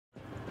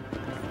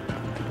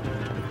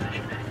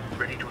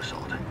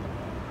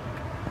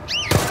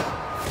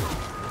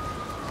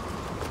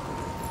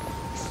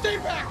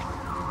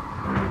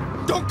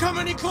Don't come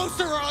any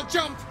closer or I'll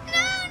jump! No,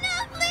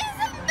 please,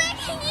 I'm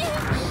begging you!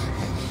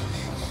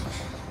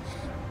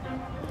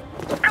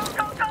 Go,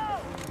 go, go!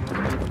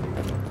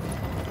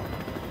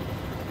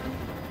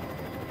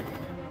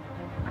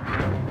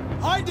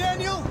 Hi,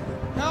 Daniel!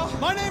 Now,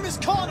 My name is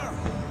Connor!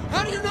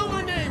 how do you know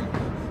my name?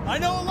 I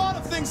know a lot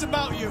of things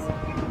about you.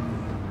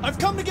 I've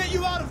come to get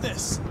you out of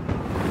this.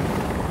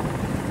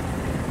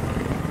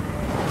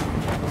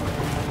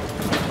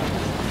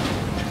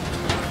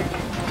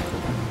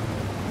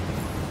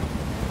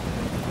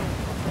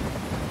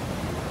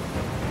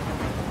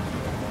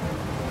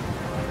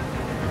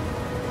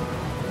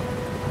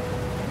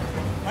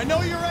 I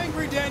know you're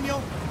angry,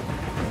 Daniel,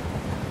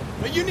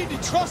 but you need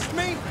to trust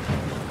me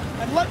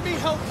and let me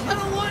help you. I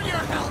don't want your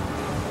help!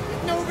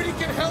 Nobody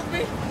can help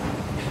me!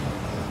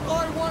 All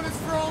I want is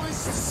for all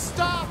this to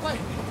stop! I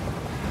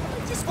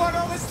just want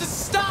all this to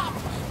stop!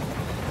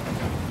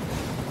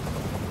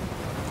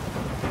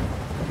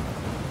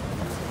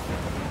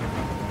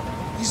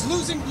 He's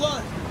losing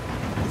blood.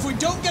 If we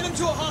don't get him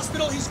to a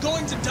hospital, he's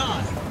going to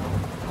die.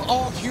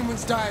 All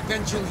humans die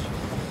eventually.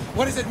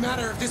 What does it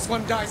matter if this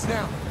one dies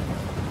now?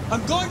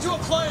 I'm going to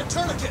apply a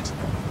tourniquet.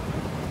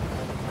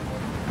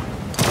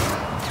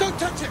 Don't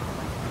touch him!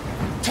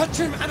 Touch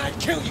him and I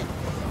kill you!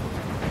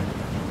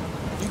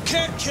 You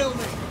can't kill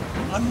me.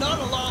 I'm not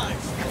alive.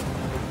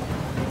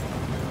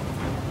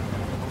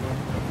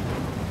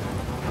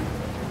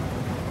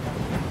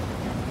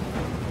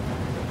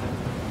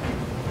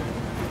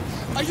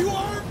 Are you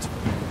armed?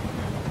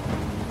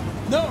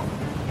 No,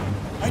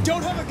 I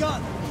don't have a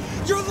gun.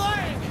 You're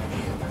lying!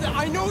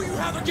 I know you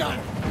have a gun!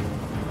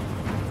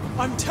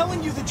 I'm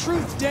telling you the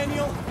truth,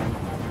 Daniel.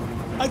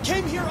 I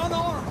came here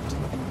unarmed.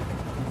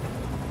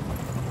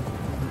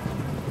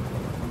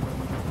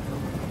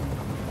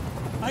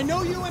 I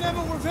know you and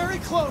Emma were very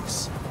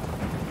close.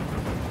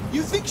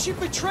 You think she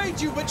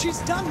betrayed you, but she's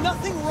done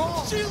nothing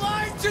wrong. She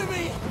lied to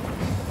me!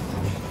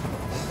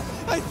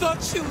 I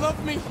thought she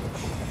loved me.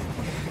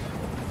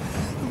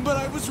 But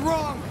I was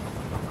wrong.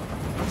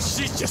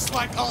 She's just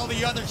like all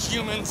the other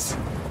humans.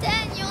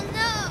 Daniel,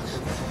 no!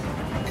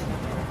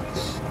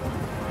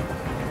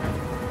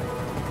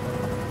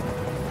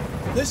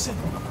 Listen,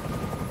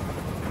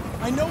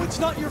 I know it's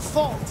not your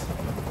fault.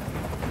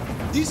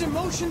 These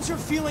emotions you're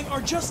feeling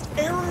are just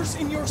errors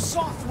in your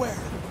software.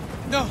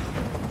 No,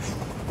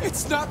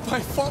 it's not my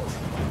fault.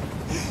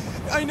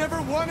 I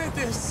never wanted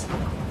this.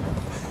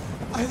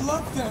 I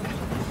love them,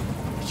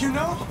 you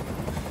know?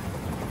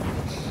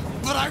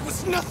 But I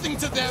was nothing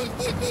to them.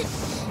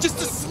 Just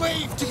a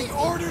slave to be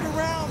ordered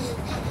around.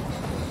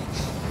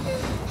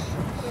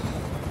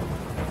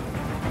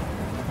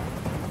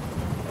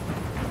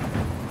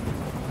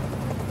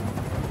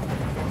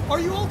 Are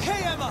you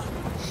okay, Emma?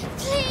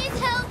 Please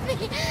help me!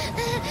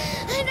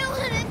 I don't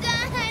want to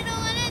die! I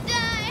don't want to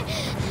die!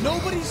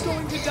 Nobody's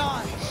going to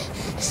die.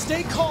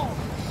 Stay calm.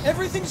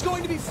 Everything's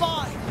going to be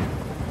fine.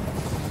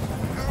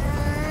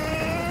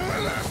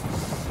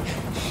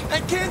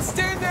 I can't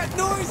stand that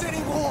noise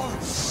anymore.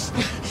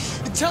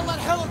 Tell that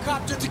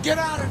helicopter to get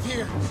out of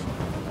here.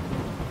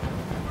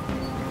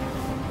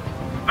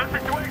 The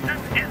situation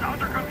is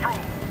under control.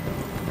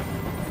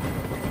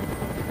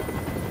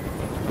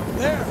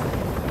 There.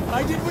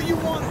 I did what you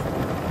wanted.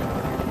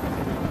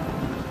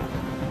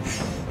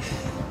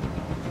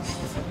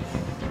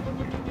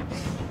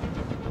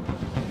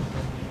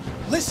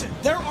 Listen,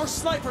 there are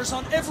snipers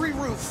on every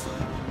roof.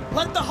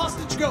 Let the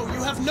hostage go.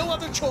 You have no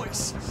other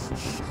choice.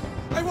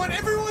 I want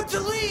everyone to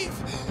leave.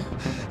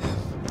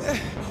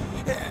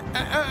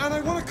 And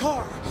I want a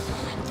car.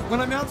 When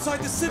I'm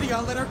outside the city,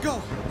 I'll let her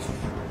go.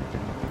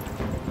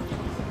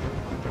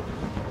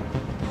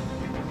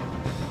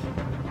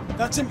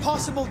 That's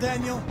impossible,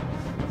 Daniel.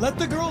 Let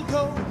the girl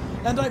go,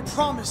 and I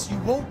promise you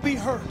won't be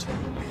hurt.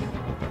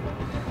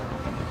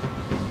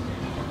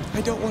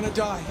 I don't want to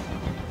die.